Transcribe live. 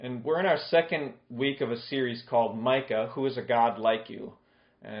And we're in our second week of a series called Micah, Who is a God Like You?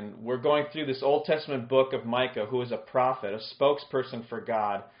 And we're going through this Old Testament book of Micah, who is a prophet, a spokesperson for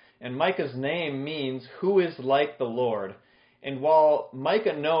God. And Micah's name means, who is like the Lord? And while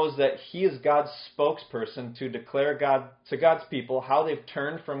Micah knows that he is God's spokesperson to declare God to God's people how they've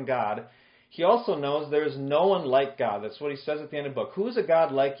turned from God, he also knows there is no one like God. That's what he says at the end of the book. Who is a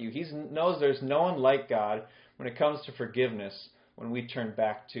God like you? He knows there's no one like God when it comes to forgiveness, when we turn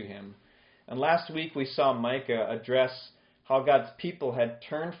back to him. And last week we saw Micah address how God's people had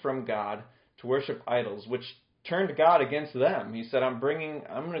turned from God to worship idols, which turned God against them. He said, I'm going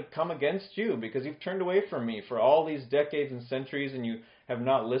to come against you because you've turned away from me for all these decades and centuries and you have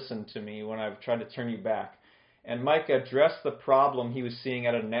not listened to me when I've tried to turn you back. And Micah addressed the problem he was seeing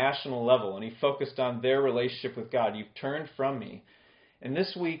at a national level, and he focused on their relationship with God. You've turned from me. And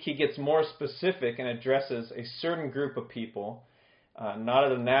this week he gets more specific and addresses a certain group of people, not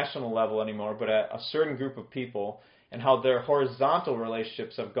at a national level anymore, but at a certain group of people, and how their horizontal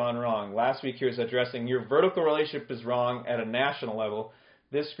relationships have gone wrong. Last week he was addressing your vertical relationship is wrong at a national level.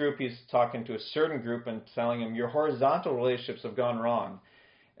 This group, he's talking to a certain group and telling them your horizontal relationships have gone wrong.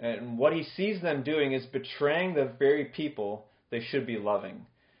 And what he sees them doing is betraying the very people they should be loving.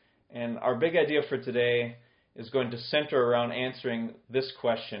 And our big idea for today is going to center around answering this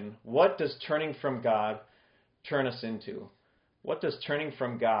question: what does turning from God turn us into? What does turning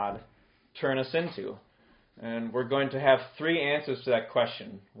from God turn us into? And we're going to have three answers to that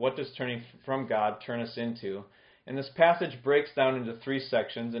question. What does turning from God turn us into? And this passage breaks down into three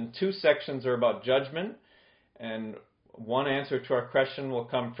sections, and two sections are about judgment, and one answer to our question will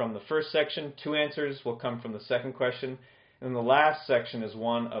come from the first section, two answers will come from the second question, and the last section is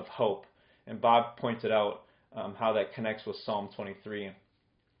one of hope. And Bob pointed out how that connects with Psalm 23.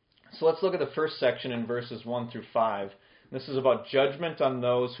 So let's look at the first section in verses 1 through 5. This is about judgment on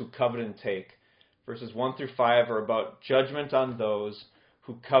those who covet and take. Verses 1 through 5 are about judgment on those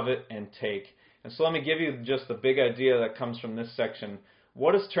who covet and take. And so let me give you just the big idea that comes from this section.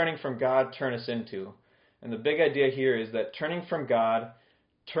 What does turning from God turn us into? And the big idea here is that turning from God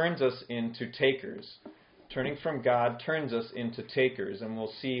turns us into takers. Turning from God turns us into takers, and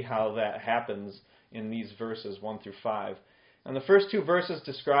we'll see how that happens in these verses 1 through 5. And the first two verses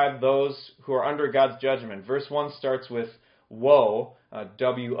describe those who are under God's judgment. Verse 1 starts with woe,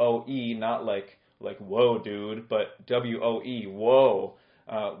 W-O-E, not like whoa dude, but W-O-E, woe.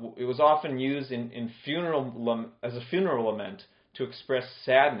 It was often used in as a funeral lament to express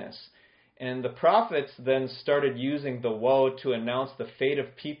sadness. And the prophets then started using the woe to announce the fate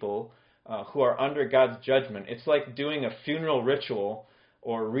of people who are under God's judgment. It's like doing a funeral ritual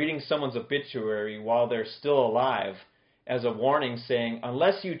or reading someone's obituary while they're still alive as a warning saying,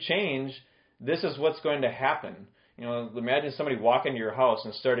 unless you change, this is what's going to happen. You know, imagine somebody walking to your house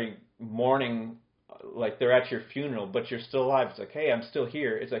and starting mourning like they're at your funeral, but you're still alive. It's like, hey, I'm still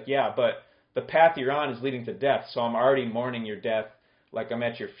here. It's like, yeah, but the path you're on is leading to death, so I'm already mourning your death like I'm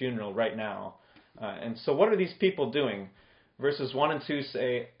at your funeral right now. And so what are these people doing? Verses 1 and 2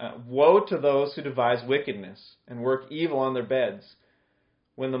 say, woe to those who devise wickedness and work evil on their beds.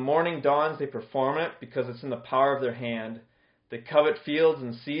 When the morning dawns, they perform it because it's in the power of their hand. They covet fields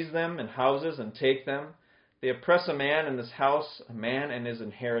and seize them, and houses and take them. They oppress a man in his house, a man and his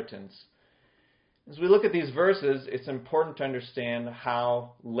inheritance. As we look at these verses, it's important to understand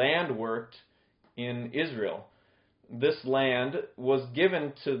how land worked in Israel. This land was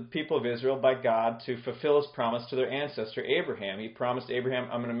given to the people of Israel by God to fulfill his promise to their ancestor Abraham. He promised Abraham,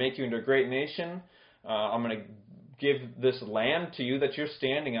 I'm going to make you into a great nation. I'm going to give this land to you that you're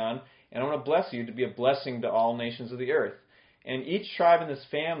standing on, and I'm going to bless you to be a blessing to all nations of the earth. And each tribe and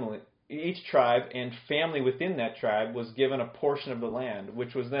family within that tribe was given a portion of the land,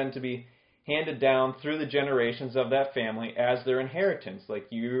 which was then to be handed down through the generations of that family as their inheritance.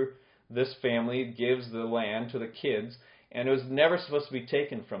 This family gives the land to the kids, and it was never supposed to be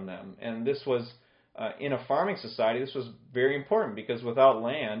taken from them. And this was, in a farming society, this was very important because without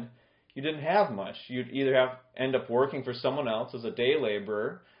land, you didn't have much. You'd either end up working for someone else as a day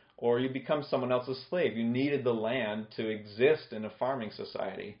laborer, or you become someone else's slave. You needed the land to exist in a farming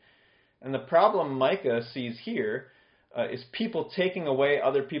society. And the problem Micah sees here is people taking away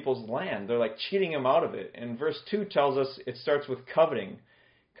other people's land. They're like cheating them out of it. And verse 2 tells us it starts with coveting.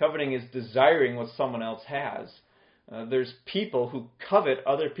 Coveting is desiring what someone else has. There's people who covet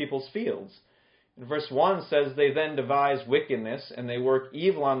other people's fields. And verse 1 says they then devise wickedness and they work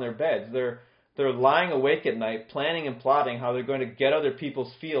evil on their beds. They're lying awake at night, planning and plotting how they're going to get other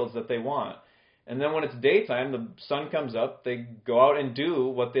people's fields that they want. And then when it's daytime, the sun comes up, they go out and do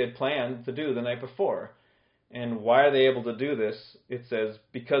what they had planned to do the night before. And why are they able to do this? It says,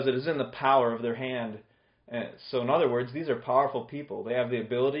 because it is in the power of their hand. So in other words, these are powerful people. They have the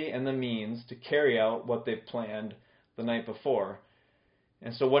ability and the means to carry out what they've planned the night before.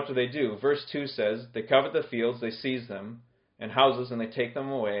 And so what do? Verse 2 says, they covet the fields, they seize them, and houses, and they take them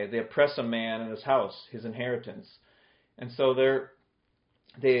away. They oppress a man and his house, his inheritance. And so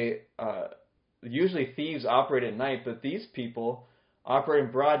usually thieves operate at night, but these people operate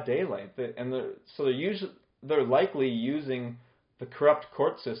in broad daylight. They're likely using the corrupt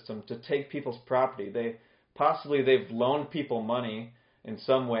court system to take people's property. They've loaned people money in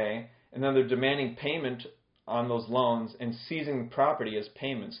some way, and then they're demanding payment on those loans and seizing the property as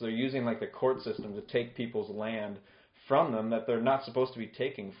payment. So they're using like the court system to take people's land from them that they're not supposed to be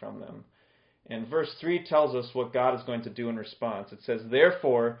taking from them. And verse 3 tells us what God is going to do in response. It says,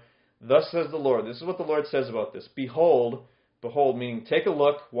 therefore, thus says the Lord. This is what the Lord says about this. Behold, meaning take a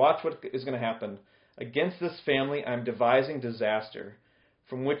look, watch what is going to happen. Against this family I am devising disaster,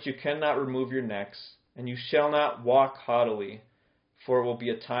 from which you cannot remove your necks, and you shall not walk haughtily, for it will be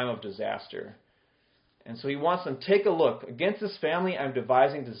a time of disaster. And so he wants them, take a look. Against this family I am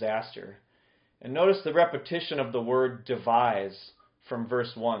devising disaster. And notice the repetition of the word devise from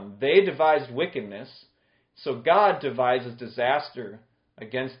verse 1. They devised wickedness, so God devises disaster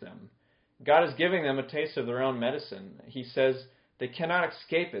against them. God is giving them a taste of their own medicine. He says they cannot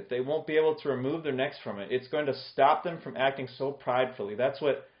escape it. They won't be able to remove their necks from it. It's going to stop them from acting so pridefully. That's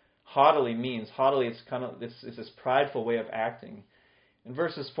what haughtily means. Haughtily, it's this prideful way of acting. And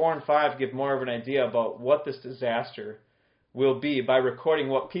verses 4 and 5 give more of an idea about what this disaster will be by recording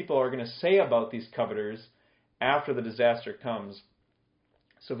what people are going to say about these coveters after the disaster comes.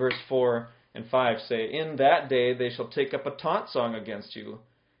 So verse 4 and 5 say, in that day they shall take up a taunt song against you,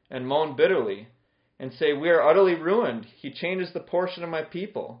 and moan bitterly, and say, we are utterly ruined. He changes the portion of my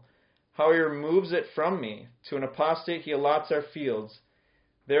people. How he removes it from me. To an apostate he allots our fields.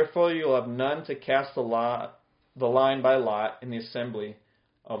 Therefore you will have none to cast the line by lot in the assembly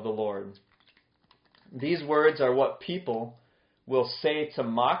of the Lord. These words are what people will say to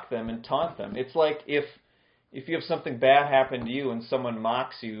mock them and taunt them. It's like if you have something bad happen to you and someone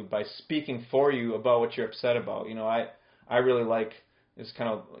mocks you by speaking for you about what you're upset about. You know, I really like, it's kind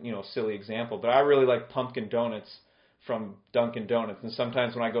of, a silly example, but I really like pumpkin donuts from Dunkin' Donuts. And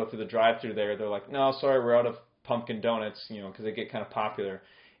sometimes when I go through the drive-thru there, they're like, no, sorry, we're out of pumpkin donuts, because they get kind of popular.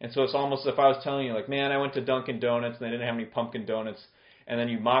 And so it's almost as if I was telling you, like, man, I went to Dunkin' Donuts and they didn't have any pumpkin donuts. And then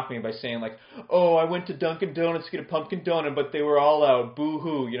you mock me by saying, like, oh, I went to Dunkin' Donuts to get a pumpkin donut, but they were all out.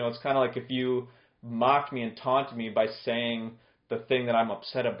 Boo-hoo. It's kind of like if you mocked me and taunted me by saying the thing that I'm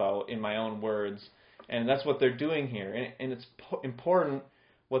upset about in my own words. And that's what they're doing here. And it's important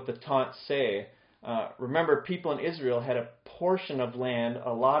what the taunts say. Remember, people in Israel had a portion of land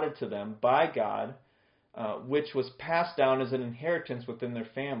allotted to them by God, which was passed down as an inheritance within their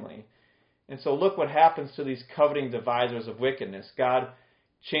family. And so look what happens to these coveting devisers of wickedness. God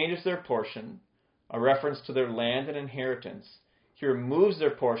changes their portion, a reference to their land and inheritance. He removes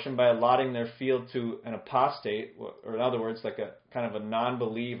their portion by allotting their field to an apostate, or in other words, like a kind of a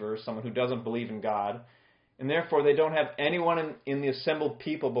non-believer, someone who doesn't believe in God. And therefore, they don't have anyone in the assembled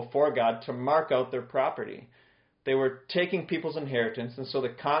people before God to mark out their property. They were taking people's inheritance, and so the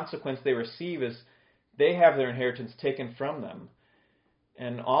consequence they receive is they have their inheritance taken from them.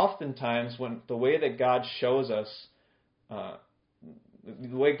 And oftentimes, when the way that God shows us,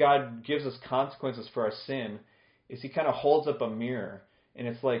 the way God gives us consequences for our sin, is He kind of holds up a mirror, and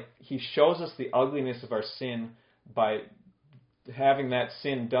it's like He shows us the ugliness of our sin by having that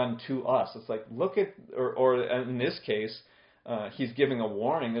sin done to us. It's like, look at, or in this case, He's giving a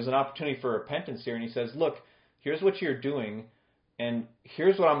warning. There's an opportunity for repentance here, and He says, look, here's what you're doing, and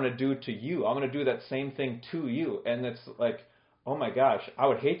here's what I'm going to do to you. I'm going to do that same thing to you. And it's like, oh my gosh, I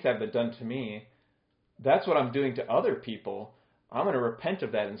would hate to have that done to me. That's what I'm doing to other people. I'm going to repent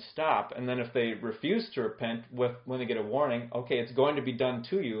of that and stop. And then if they refuse to repent when they get a warning, okay, it's going to be done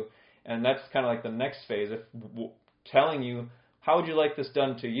to you. And that's kind of like the next phase. If telling you, how would you like this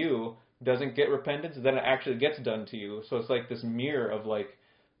done to you, doesn't get repentance, then it actually gets done to you. So it's like this mirror of like,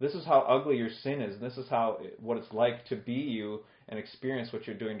 this is how ugly your sin is. And this is what it's like to be you and experience what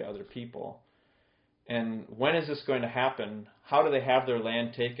you're doing to other people. And when is this going to happen? How do they have their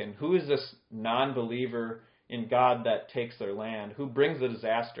land taken? Who is this non-believer in God that takes their land? Who brings the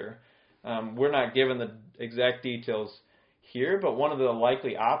disaster? We're not given the exact details here, but one of the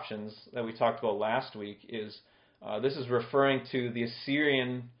likely options that we talked about last week is this is referring to the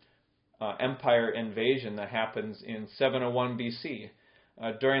Assyrian Empire invasion that happens in 701 BC.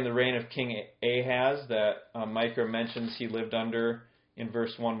 During the reign of King Ahaz that Micah mentions he lived under in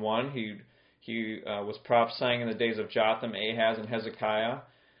verse 1:1. He was prophesying in the days of Jotham, Ahaz, and Hezekiah.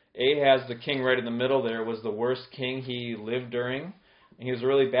 Ahaz, the king right in the middle there, was the worst king he lived during. And he was a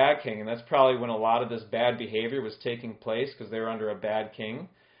really bad king, and that's probably when a lot of this bad behavior was taking place, because they were under a bad king.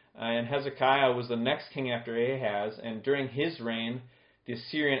 And Hezekiah was the next king after Ahaz, and during his reign, the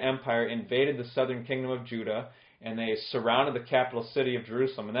Assyrian Empire invaded the southern kingdom of Judah, and they surrounded the capital city of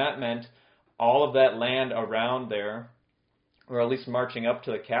Jerusalem. And that meant all of that land around there, or at least marching up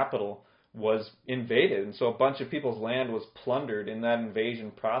to the capital, was invaded. And so a bunch of people's land was plundered in that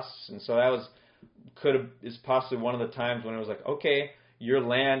invasion process. And so that is possibly one of the times when it was like, okay, your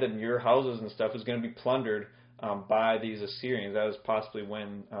land and your houses and stuff is going to be plundered by these Assyrians. That was possibly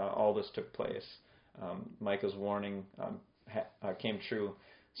when all this took place. Micah's warning came true.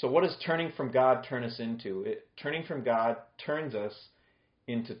 So what does turning from God turn us into? Turning from God turns us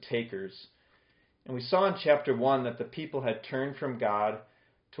into takers. And we saw in chapter 1 that the people had turned from God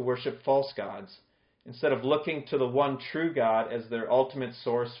to worship false gods. Instead of looking to the one true God as their ultimate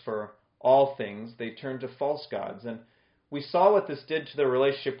source for all things, they turned to false gods. And we saw what this did to their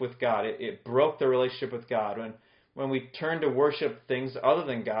relationship with God. It broke their relationship with God. When we turn to worship things other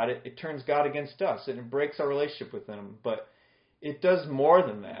than God, it turns God against us, and it breaks our relationship with Him. But it does more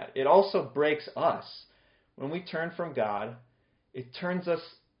than that. It also breaks us. When we turn from God, it turns us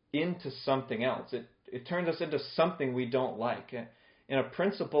into something else. It turns us into something we don't like. And a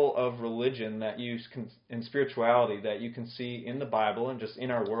principle of religion that and spirituality that you can see in the Bible and just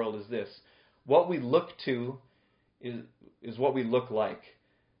in our world is this: what we look to is what we look like.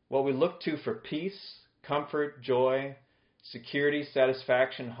 What we look to for peace, comfort, joy, security,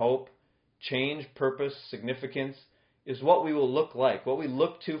 satisfaction, hope, change, purpose, significance is what we will look like. What we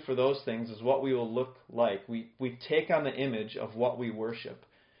look to for those things is what we will look like. We take on the image of what we worship.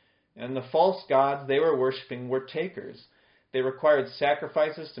 And the false gods they were worshiping were takers. They required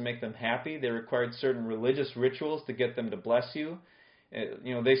sacrifices to make them happy. They required certain religious rituals to get them to bless you.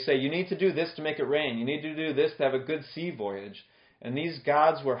 They say, you need to do this to make it rain. You need to do this to have a good sea voyage. And these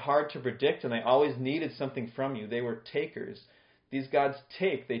gods were hard to predict, and they always needed something from you. They were takers. These gods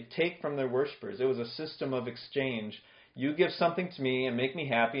they take from their worshipers. It was a system of exchange. You give something to me and make me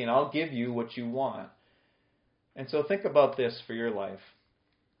happy, and I'll give you what you want. And so think about this for your life.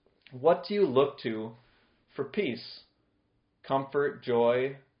 What do you look to for peace, comfort,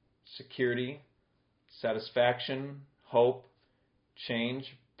 joy, security, satisfaction, hope,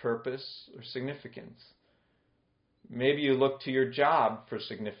 change, purpose, or significance? Maybe you look to your job for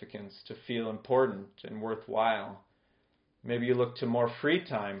significance, to feel important and worthwhile. Maybe you look to more free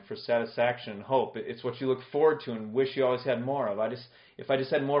time for satisfaction and hope. It's what you look forward to and wish you always had more of. If I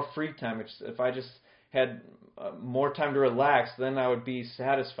just had more free time, if I just had more time to relax, then I would be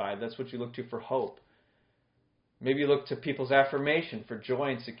satisfied. That's what you look to for hope. Maybe you look to people's affirmation for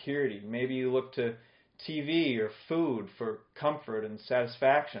joy and security. Maybe you look to TV or food for comfort and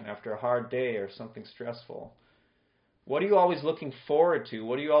satisfaction after a hard day or something stressful. What are you always looking forward to?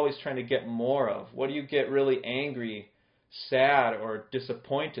 What are you always trying to get more of? What do you get really angry, sad, or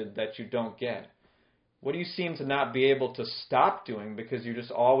disappointed that you don't get? What do you seem to not be able to stop doing because you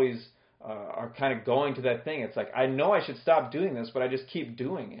just always are kind of going to that thing? It's like, I know I should stop doing this, but I just keep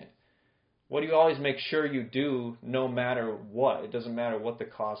doing it. What do you always make sure you do no matter what? It doesn't matter what the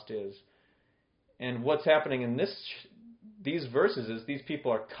cost is. And what's happening in these verses is these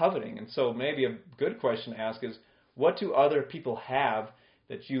people are coveting. And so maybe a good question to ask is, what do other people have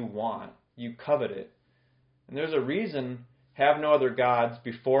that you want? You covet it. And there's a reason have no other gods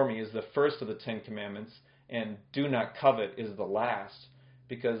before me is the first of the 10 Commandments, and do not covet is the last.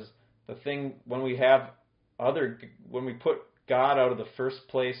 Because the thing, when we put God out of the first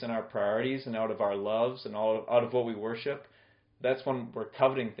place in our priorities and out of our loves and out of what we worship, that's when we're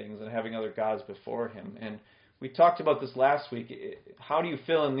coveting things and having other gods before Him. And we talked about this last week. How do you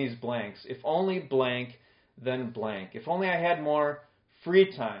fill in these blanks? If only blank, then blank. If only I had more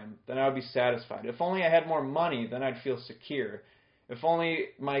free time, then I would be satisfied. If only I had more money, then I'd feel secure. If only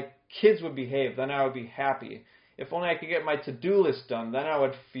my kids would behave, then I would be happy. If only I could get my to-do list done, then I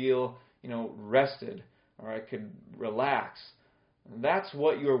would feel, rested, or I could relax. And that's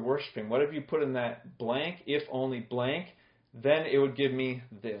what you're worshiping. What if you put in that blank, if only blank, then it would give me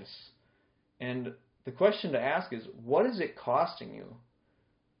this. And the question to ask is, what is it costing you?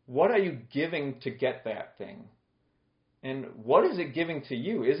 What are you giving to get that thing? And what is it giving to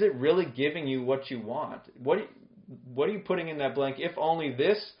you? Is it really giving you what you want? What are you putting in that blank? If only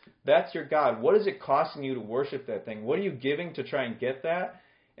this, that's your God. What is it costing you to worship that thing? What are you giving to try and get that?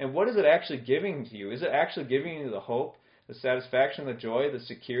 And what is it actually giving to you? Is it actually giving you the hope, the satisfaction, the joy, the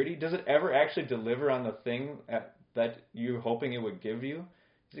security? Does it ever actually deliver on the thing that you're hoping it would give you?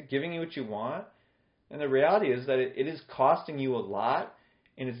 Is it giving you what you want? And the reality is that it is costing you a lot,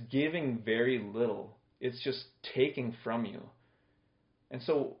 and it's giving very little. It's just taking from you. And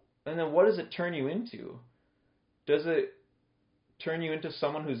then what does it turn you into? Does it turn you into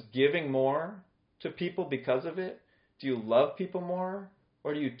someone who's giving more to people because of it? Do you love people more,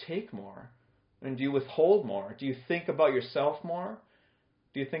 or do you take more? And do you withhold more? Do you think about yourself more?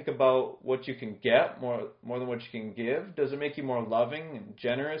 Do you think about what you can get more than what you can give? Does it make you more loving and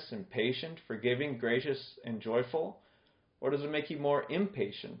generous and patient, forgiving, gracious, and joyful? Or does it make you more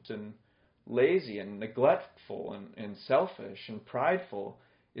impatient and lazy and neglectful and selfish and prideful?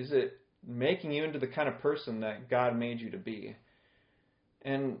 Is it making you into the kind of person that God made you to be?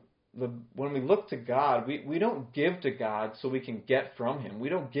 And when we look to God, we don't give to God so we can get from Him. We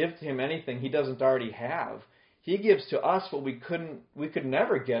don't give to Him anything He doesn't already have. He gives to us what we could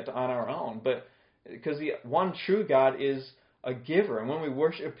never get on our own. But because the one true God is a giver, and when we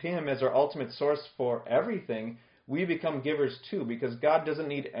worship Him as our ultimate source for everything, we become givers too, because God doesn't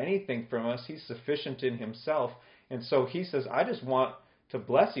need anything from us. He's sufficient in Himself. And so He says, I just want to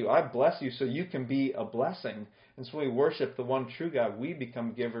bless you. I bless you so you can be a blessing. And so when we worship the one true God, we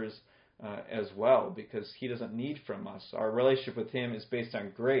become givers as well, because He doesn't need from us. Our relationship with Him is based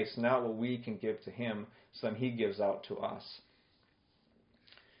on grace, not what we can give to Him, so then He gives out to us.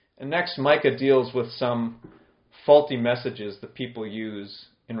 And next, Micah deals with some faulty messages that people use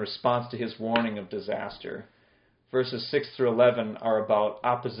in response to his warning of disaster. Verses 6 through 11 are about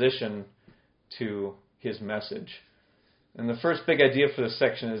opposition to his message. And the first big idea for this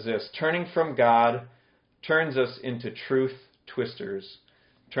section is this: turning from God turns us into truth twisters.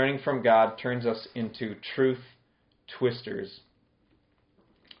 Turning from God turns us into truth twisters.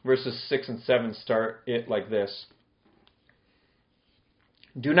 Verses 6 and 7 start it like this.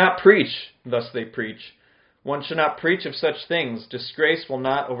 Do not preach, thus they preach. One should not preach of such things. Disgrace will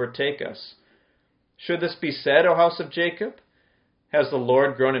not overtake us. Should this be said, O house of Jacob? Has the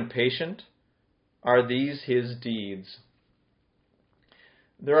Lord grown impatient? Are these His deeds?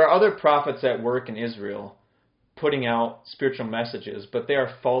 There are other prophets at work in Israel, putting out spiritual messages, but they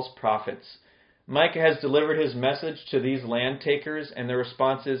are false prophets. Micah has delivered his message to these land takers, and their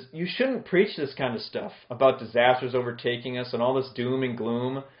response is, you shouldn't preach this kind of stuff about disasters overtaking us and all this doom and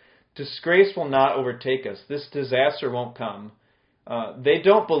gloom. Disgrace will not overtake us. This disaster won't come. They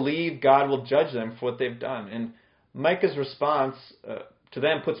don't believe God will judge them for what they've done. And Micah's response to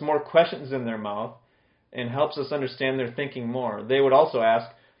them puts more questions in their mouth and helps us understand their thinking more. They would also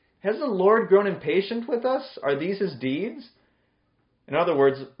ask, has the Lord grown impatient with us? Are these His deeds? In other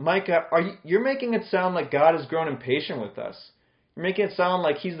words, Micah, you're making it sound like God has grown impatient with us. You're making it sound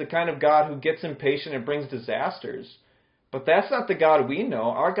like He's the kind of God who gets impatient and brings disasters. But that's not the God we know.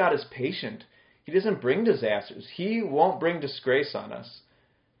 Our God is patient. He doesn't bring disasters. He won't bring disgrace on us.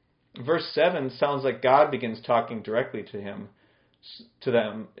 Verse 7 sounds like God begins talking directly to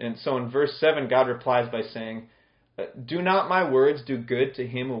them. And so in verse 7, God replies by saying, do not my words do good to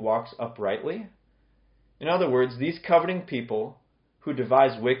him who walks uprightly? In other words, these coveting people who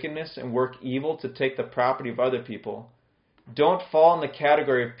devise wickedness and work evil to take the property of other people don't fall in the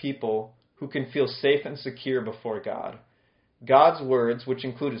category of people who can feel safe and secure before God. God's words, which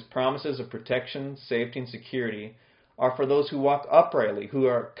include His promises of protection, safety, and security, are for those who walk uprightly, who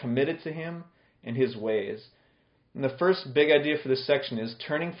are committed to Him and His ways. And the first big idea for this section is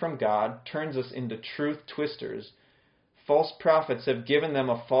turning from God turns us into truth twisters. False prophets have given them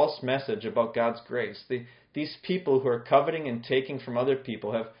a false message about God's grace. These people who are coveting and taking from other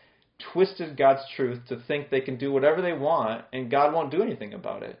people have twisted God's truth to think they can do whatever they want and God won't do anything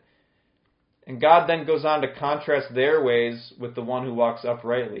about it. And God then goes on to contrast their ways with the one who walks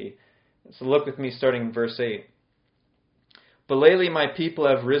uprightly. So look with me starting in verse 8. But lately my people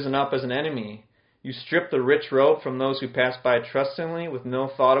have risen up as an enemy. You strip the rich robe from those who pass by trustingly with no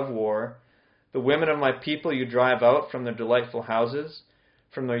thought of war. The women of my people you drive out from their delightful houses.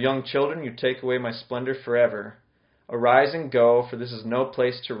 From their young children you take away my splendor forever. Arise and go, for this is no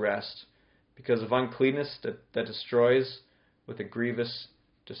place to rest, because of uncleanness that destroys with a grievous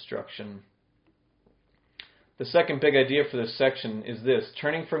destruction. The second big idea for this section is this: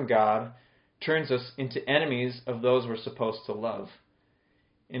 turning from God turns us into enemies of those we're supposed to love.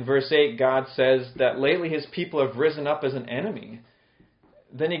 In verse 8, God says that lately His people have risen up as an enemy.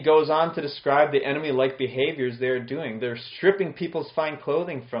 Then He goes on to describe the enemy-like behaviors they are doing. They're stripping people's fine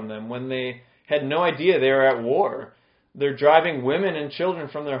clothing from them when they had no idea they were at war. They're driving women and children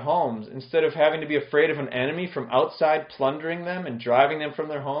from their homes. Instead of having to be afraid of an enemy from outside plundering them and driving them from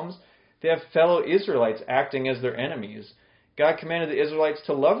their homes, they have fellow Israelites acting as their enemies. God commanded the Israelites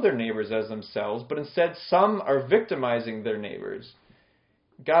to love their neighbors as themselves, but instead some are victimizing their neighbors.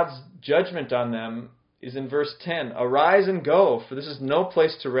 God's judgment on them is in verse 10. Arise and go, for this is no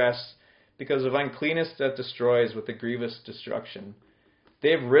place to rest, because of uncleanness that destroys with a grievous destruction.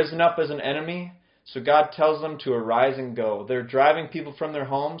 They have risen up as an enemy, so God tells them to arise and go. They're driving people from their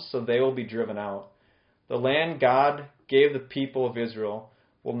homes, so they will be driven out. The land God gave the people of Israel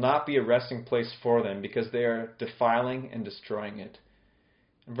will not be a resting place for them, because they are defiling and destroying it.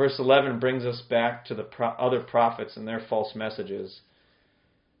 And verse 11 brings us back to the other prophets and their false messages.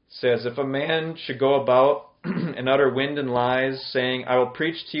 It says, if a man should go about and utter wind and lies, saying, I will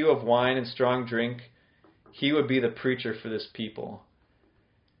preach to you of wine and strong drink, he would be the preacher for this people.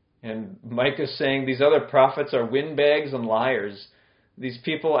 And Micah is saying these other prophets are windbags and liars. These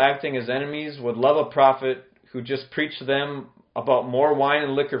people acting as enemies would love a prophet who just preached to them about more wine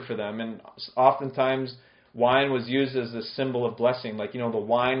and liquor for them. And oftentimes wine was used as a symbol of blessing. Like, the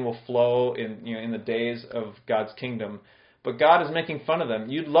wine will flow in the days of God's kingdom. But God is making fun of them.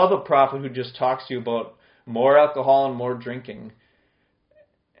 You'd love a prophet who just talks to you about more alcohol and more drinking.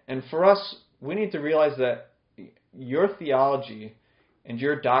 And for us, we need to realize that your theology and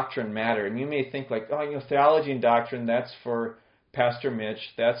your doctrine matter. And you may think like, theology and doctrine, that's for Pastor Mitch,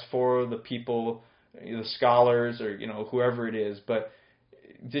 that's for the people, the scholars, or whoever it is. But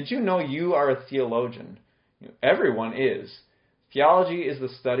did you know you are a theologian? Everyone is. Theology is the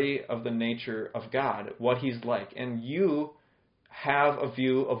study of the nature of God, what He's like. And you have a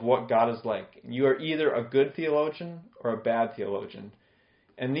view of what God is like. You are either a good theologian or a bad theologian.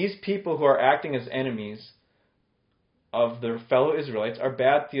 And these people who are acting as enemies of their fellow Israelites are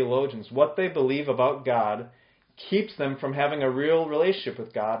bad theologians. What they believe about God keeps them from having a real relationship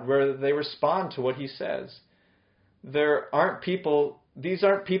with God where they respond to what He says. These aren't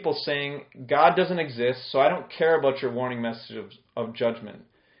people saying, God doesn't exist, so I don't care about your warning message of judgment.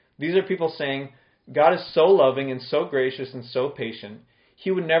 These are people saying, God is so loving and so gracious and so patient,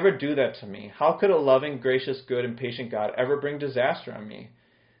 He would never do that to me. How could a loving, gracious, good, and patient God ever bring disaster on me?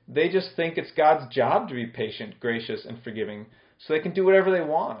 They just think it's God's job to be patient, gracious, and forgiving, so they can do whatever they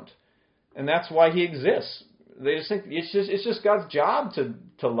want. And that's why He exists. They just think it's just God's job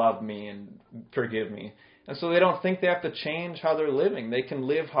to love me and forgive me. And so they don't think they have to change how they're living. They can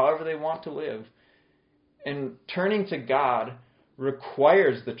live however they want to live. And turning to God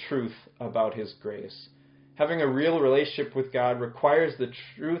requires the truth about His grace. Having a real relationship with God requires the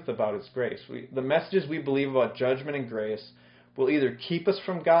truth about His grace. The messages we believe about judgment and grace will either keep us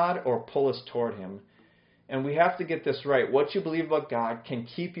from God or pull us toward Him. And we have to get this right. What you believe about God can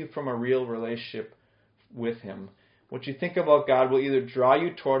keep you from a real relationship with Him. What you think about God will either draw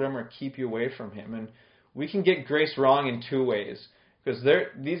you toward Him or keep you away from Him. And we can get grace wrong in two ways. Because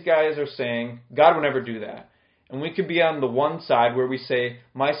these guys are saying, God would never do that. And we could be on the one side where we say,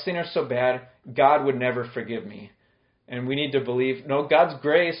 my sin is so bad, God would never forgive me. And we need to believe, no, God's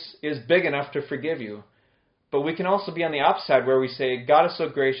grace is big enough to forgive you. But we can also be on the opposite side where we say, God is so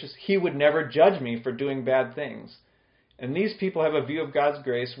gracious, He would never judge me for doing bad things. And these people have a view of God's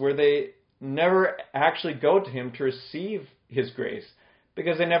grace where they never actually go to Him to receive His grace,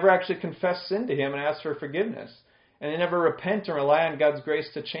 because they never actually confess sin to Him and ask for forgiveness. And they never repent and rely on God's grace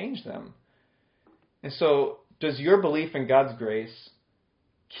to change them. And so, does your belief in God's grace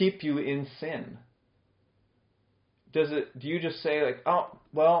keep you in sin? Do you just say like, oh,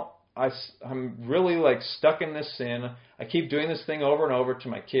 well, I'm really like stuck in this sin. I keep doing this thing over and over to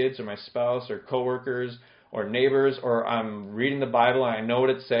my kids or my spouse or coworkers or neighbors, or I'm reading the Bible and I know what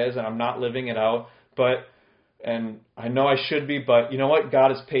it says and I'm not living it out, and I know I should be, but you know what?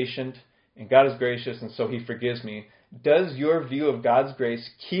 God is patient and God is gracious, and so He forgives me. Does your view of God's grace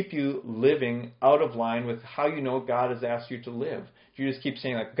keep you living out of line with how you know God has asked you to live? Do you just keep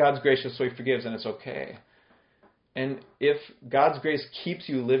saying like, God's gracious so He forgives and it's okay? And if God's grace keeps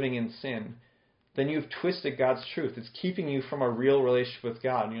you living in sin, then you've twisted God's truth. It's keeping you from a real relationship with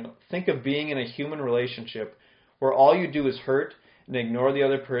God. Think of being in a human relationship where all you do is hurt and ignore the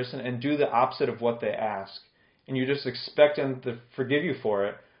other person and do the opposite of what they ask. And you just expect them to forgive you for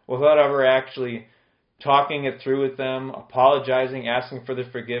it without ever actually talking it through with them, apologizing, asking for the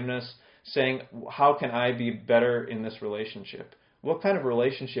forgiveness, saying, how can I be better in this relationship? What kind of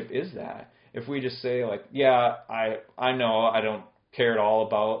relationship is that? If we just say like, yeah, I know I don't care at all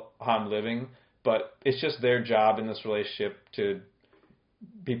about how I'm living, but it's just their job in this relationship to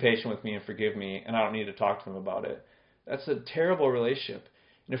be patient with me and forgive me, and I don't need to talk to them about it. That's a terrible relationship.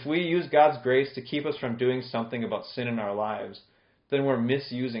 And if we use God's grace to keep us from doing something about sin in our lives, then we're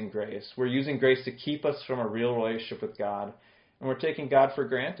misusing grace. We're using grace to keep us from a real relationship with God, and we're taking God for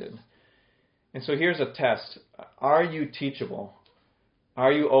granted. And so here's a test. Are you teachable?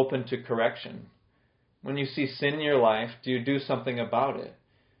 Are you open to correction? When you see sin in your life, do you do something about it?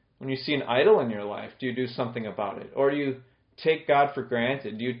 When you see an idol in your life, do you do something about it? Or do you take God for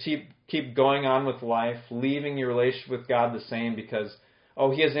granted? Do you keep going on with life, leaving your relationship with God the same because,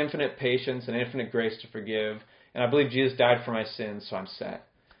 oh, He has infinite patience and infinite grace to forgive, and I believe Jesus died for my sins, so I'm set.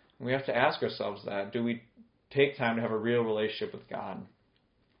 And we have to ask ourselves that. Do we take time to have a real relationship with God?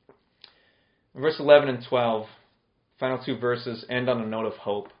 Verse 11 and 12, final two verses, end on a note of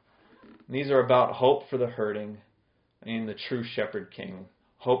hope. And these are about hope for the hurting in the true Shepherd King.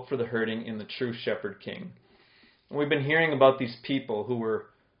 Hope for the hurting in the true Shepherd King. And we've been hearing about these people who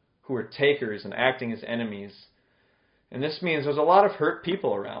were takers and acting as enemies. And this means there's a lot of hurt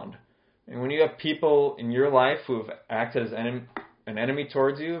people around. And when you have people in your life who have acted as an enemy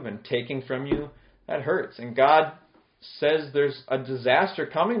towards you, have been taking from you, that hurts. And God says there's a disaster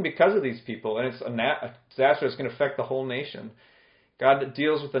coming because of these people, and it's a disaster that's going to affect the whole nation. God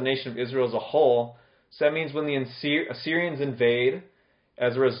deals with the nation of Israel as a whole, so that means when the Assyrians invade,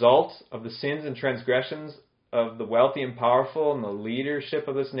 as a result of the sins and transgressions of the wealthy and powerful and the leadership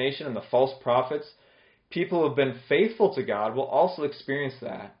of this nation and the false prophets, people who have been faithful to God will also experience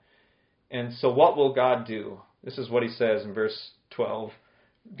that. And so what will God do? This is what He says in verse 12.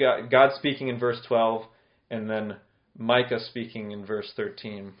 God speaking in verse 12, and then Micah speaking in verse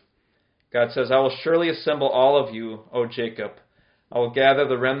 13. God says, I will surely assemble all of you, O Jacob. I will gather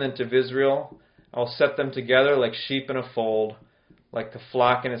the remnant of Israel. I will set them together like sheep in a fold, like the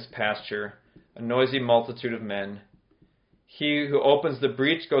flock in its pasture, a noisy multitude of men. He who opens the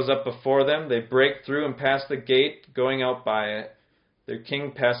breach goes up before them. They break through and pass the gate, going out by it. Their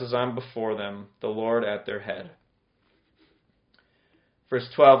king passes on before them, the Lord at their head. Verse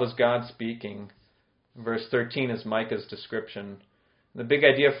 12 is God speaking. Verse 13 is Micah's description. The big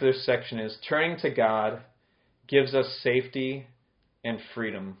idea for this section is turning to God gives us safety and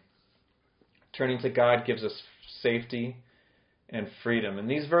freedom. Turning to God gives us safety and freedom. And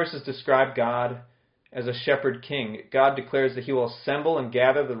these verses describe God as a shepherd king. God declares that He will assemble and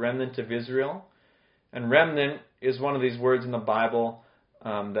gather the remnant of Israel. And remnant is one of these words in the Bible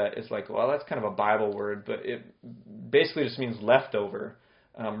that is like, well, that's kind of a Bible word, but it basically just means leftover.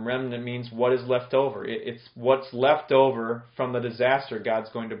 Remnant means what is left over. It's what's left over from the disaster God's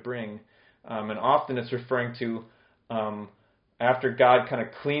going to bring. And often it's referring to after God kind of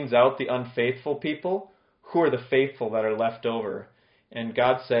cleans out the unfaithful people, who are the faithful that are left over. And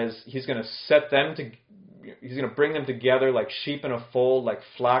God says He's going to He's going to bring them together like sheep in a fold, like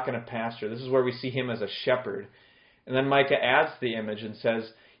flock in a pasture. This is where we see Him as a shepherd. And then Micah adds the image and says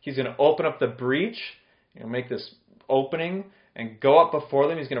He's going to open up the breach, make this opening, and go up before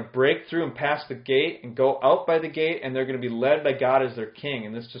them. He's going to break through and pass the gate and go out by the gate, and they're going to be led by God as their king.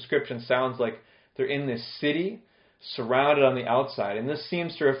 And this description sounds like they're in this city, surrounded on the outside. And this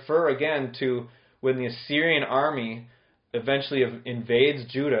seems to refer again to when the Assyrian army eventually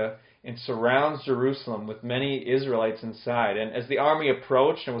invades Judah and surrounds Jerusalem with many Israelites inside. And as the army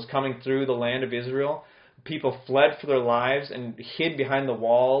approached and was coming through the land of Israel, people fled for their lives and hid behind the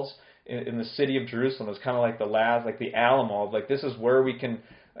walls in the city of Jerusalem. It was kind of like the Alamo, like this is where we can,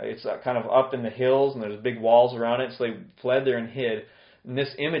 it's kind of up in the hills and there's big walls around it, so they fled there and hid. And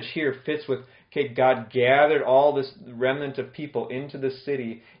this image here fits with, okay, God gathered all this remnant of people into the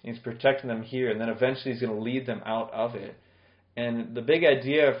city and He's protecting them here, and then eventually He's going to lead them out of it. And the big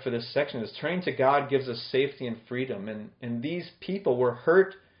idea for this section is turning to God gives us safety and freedom. And these people were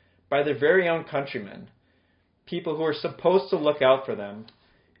hurt by their very own countrymen, people who were supposed to look out for them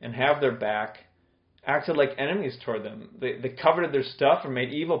and have their back, acted like enemies toward them. They coveted their stuff and made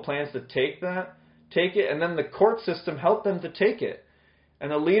evil plans to take it, and then the court system helped them to take it. And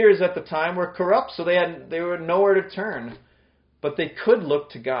the leaders at the time were corrupt, so they were nowhere to turn. But they could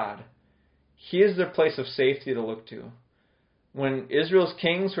look to God. He is their place of safety to look to. When Israel's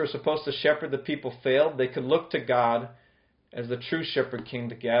kings who were supposed to shepherd the people failed, they could look to God as the true shepherd king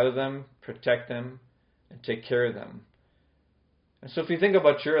to gather them, protect them, and take care of them. And so if you think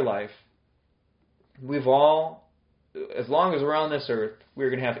about your life, we've all, as long as we're on this earth, we're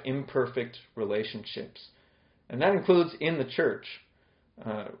going to have imperfect relationships. And that includes in the church,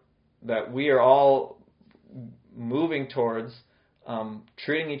 that we are all moving towards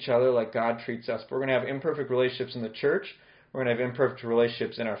treating each other like God treats us. But we're going to have imperfect relationships in the church. We're going to have imperfect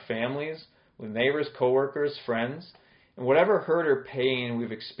relationships in our families, with neighbors, coworkers, friends. And whatever hurt or pain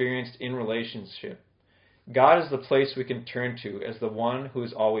we've experienced in relationship, God is the place we can turn to as the one who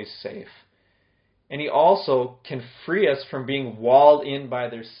is always safe. And He also can free us from being walled in by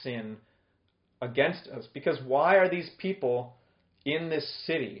their sin against us. Because why are these people in this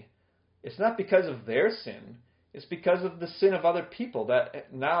city? It's not because of their sin. It's because of the sin of other people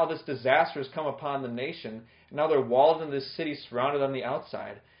that now this disaster has come upon the nation. And now they're walled in this city, surrounded on the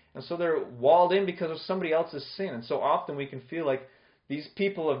outside. And so they're walled in because of somebody else's sin. And so often we can feel like these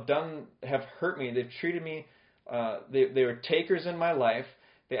people have hurt me. They've treated me, they were takers in my life.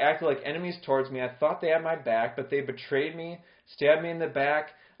 They acted like enemies towards me. I thought they had my back, but they betrayed me, stabbed me in the back.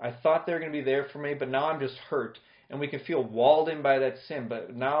 I thought they were going to be there for me, but now I'm just hurt. And we can feel walled in by that sin.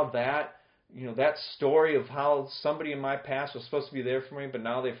 But now that, that story of how somebody in my past was supposed to be there for me, but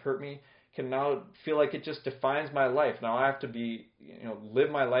now they've hurt me, can now feel like it just defines my life. Now I have to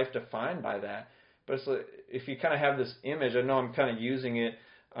live my life defined by that. But it's like, if you kind of have this image, I know I'm kind of using it,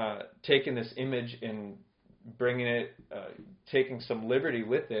 taking this image and bringing it, taking some liberty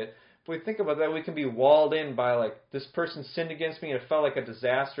with it. If we think about that, we can be walled in by like, this person sinned against me and it felt like a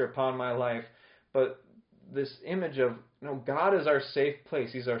disaster upon my life. But this image of, God is our safe place.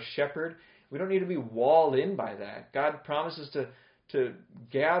 He's our shepherd. We don't need to be walled in by that. God promises to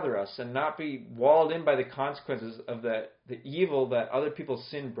gather us and not be walled in by the consequences of the evil that other people's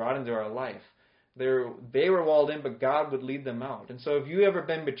sin brought into our life. They were walled in, but God would lead them out. And so have you ever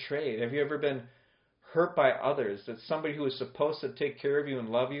been betrayed? Have you ever been hurt by others? That somebody who was supposed to take care of you and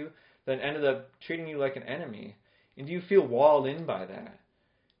love you then ended up treating you like an enemy? And do you feel walled in by that?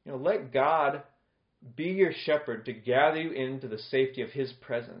 Let God be your shepherd to gather you into the safety of His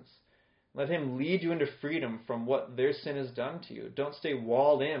presence. Let Him lead you into freedom from what their sin has done to you. Don't stay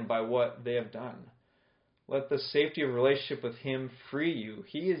walled in by what they have done. Let the safety of relationship with Him free you.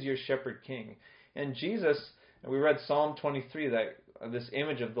 He is your shepherd king. And Jesus, we read Psalm 23, that this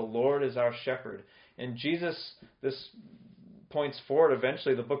image of the Lord is our shepherd. And Jesus, this points forward,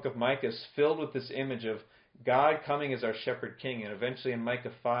 eventually the book of Micah is filled with this image of God coming as our shepherd king. And eventually in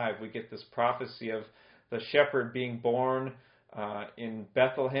Micah 5, we get this prophecy of the shepherd being born in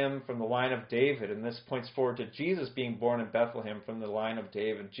Bethlehem from the line of David. And this points forward to Jesus being born in Bethlehem from the line of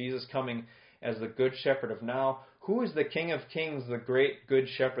David. Jesus coming as the good shepherd of now. Who is the King of Kings, the great good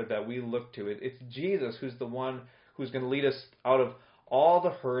shepherd that we look to? It's Jesus who's the one who's going to lead us out of all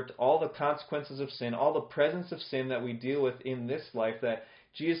the hurt, all the consequences of sin, all the presence of sin that we deal with in this life, that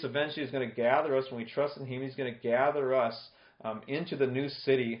Jesus eventually is going to gather us when we trust in Him. He's going to gather us into the new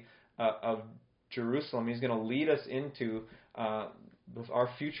city of Jerusalem. He's going to lead us into our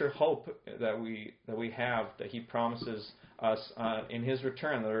future hope that we have, that He promises us in His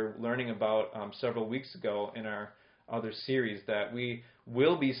return, that we're learning about several weeks ago in our other series, that we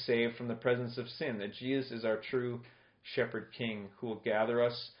will be saved from the presence of sin, that Jesus is our true shepherd king who will gather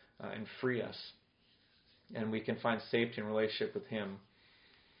us and free us, and we can find safety in relationship with Him.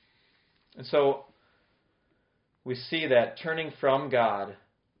 And so we see that turning from God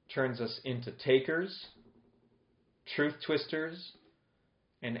turns us into takers, truth twisters,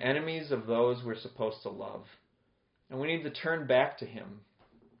 and enemies of those we're supposed to love. And we need to turn back to Him.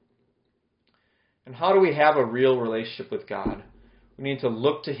 And how do we have a real relationship with God? We need to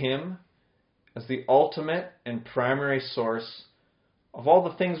look to Him as the ultimate and primary source of all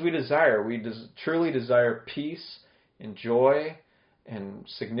the things we desire. We truly desire peace and joy and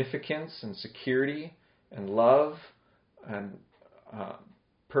significance and security and love and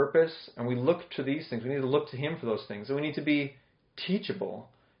purpose. And we look to these things. We need to look to Him for those things. And we need to be teachable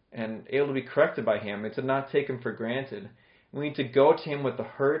and able to be corrected by Him and to not take Him for granted. We need to go to Him with the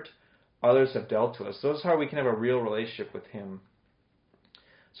hurt others have dealt to us. This is how we can have a real relationship with Him.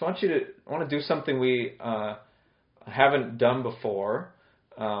 So I want to do something we haven't done before,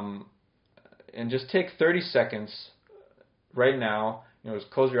 and just take 30 seconds right now. Just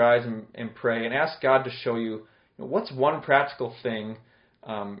close your eyes and pray and ask God to show you, what's one practical thing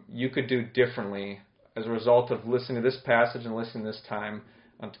you could do differently as a result of listening to this passage and listening this time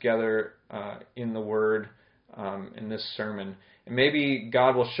together in the Word in this sermon. And maybe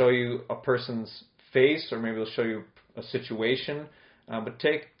God will show you a person's face, or maybe He'll show you a situation. But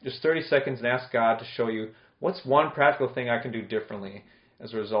take just 30 seconds and ask God to show you, what's one practical thing I can do differently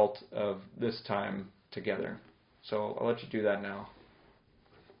as a result of this time together. So I'll let you do that now.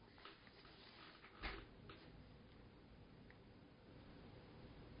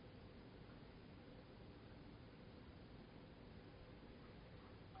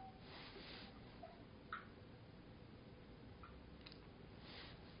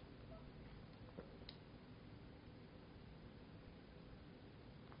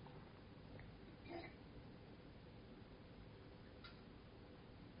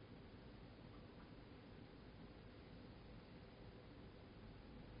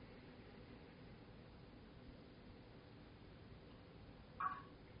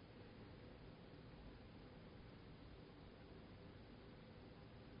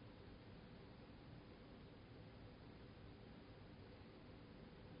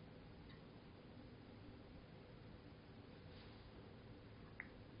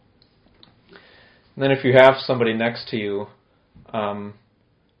 And then if you have somebody next to you,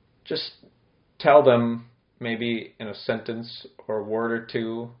 just tell them maybe in a sentence or a word or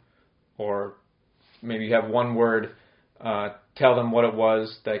two, or maybe you have one word, tell them what it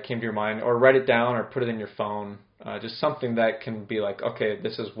was that came to your mind, or write it down or put it in your phone. Just something that can be like, okay,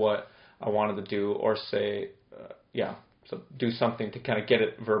 this is what I wanted to do, or say, so do something to kind of get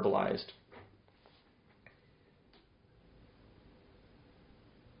it verbalized.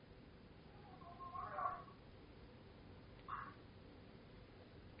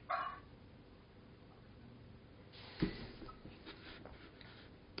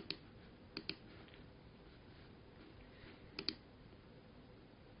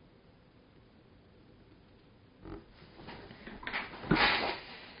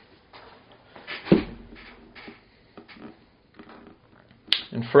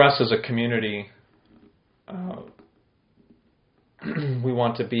 And for us as a community, we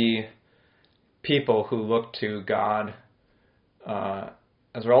want to be people who look to God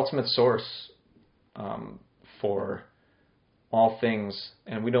as our ultimate source for all things.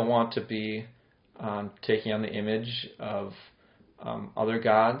 And we don't want to be taking on the image of other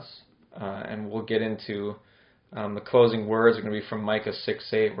gods. And we'll get into the closing words are going to be from Micah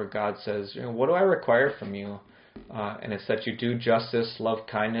 6:8, where God says, what do I require from you? And it's that you do justice, love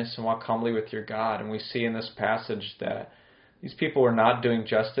kindness, and walk humbly with your God. And we see in this passage that these people were not doing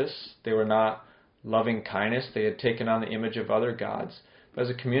justice. They were not loving kindness. They had taken on the image of other gods. But as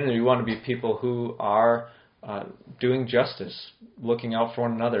a community, we want to be people who are doing justice, looking out for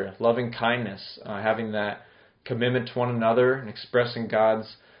one another, loving kindness, having that commitment to one another, and expressing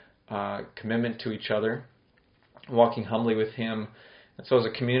God's commitment to each other, walking humbly with Him. And so as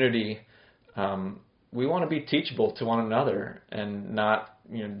a community, we want to be teachable to one another and not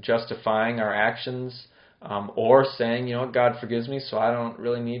justifying our actions or saying, God forgives me, so I don't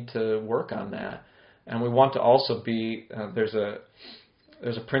really need to work on that. And we want to also be, there's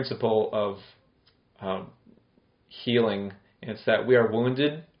a principle of healing, and it's that we are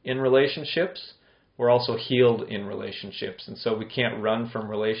wounded in relationships, we're also healed in relationships. And so we can't run from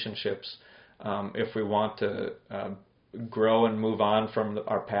relationships if we want to grow and move on from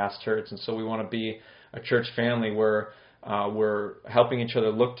our past hurts. And so we want to be a church family where we're helping each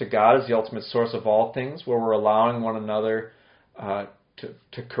other look to God as the ultimate source of all things, where we're allowing one another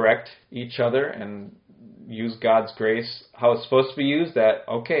to correct each other and use God's grace how it's supposed to be used, that,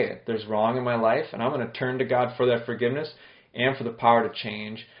 okay, there's wrong in my life, and I'm going to turn to God for that forgiveness and for the power to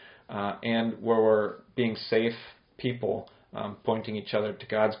change, and where we're being safe people, pointing each other to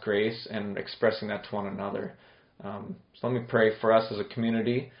God's grace and expressing that to one another. So let me pray for us as a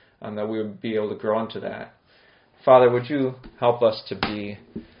community, that we would be able to grow into that. Father, would you help us to be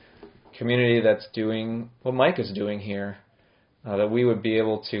a community that's doing what Mike is doing here, that we would be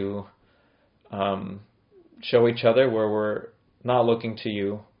able to show each other where we're not looking to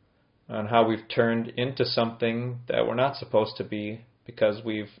you, and how we've turned into something that we're not supposed to be because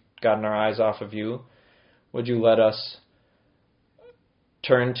we've gotten our eyes off of you. Would you let us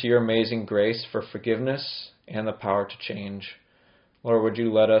turn to your amazing grace for forgiveness and the power to change? Lord, would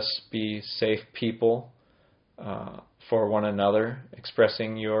you let us be safe people for one another,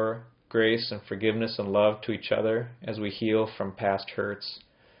 expressing your grace and forgiveness and love to each other as we heal from past hurts?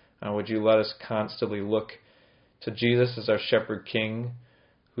 Would you let us constantly look to Jesus as our shepherd king,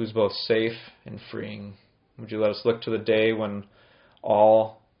 who's both safe and freeing? Would you let us look to the day when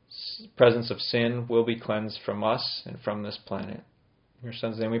all presence of sin will be cleansed from us and from this planet? In your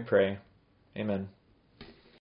Son's name we pray. Amen.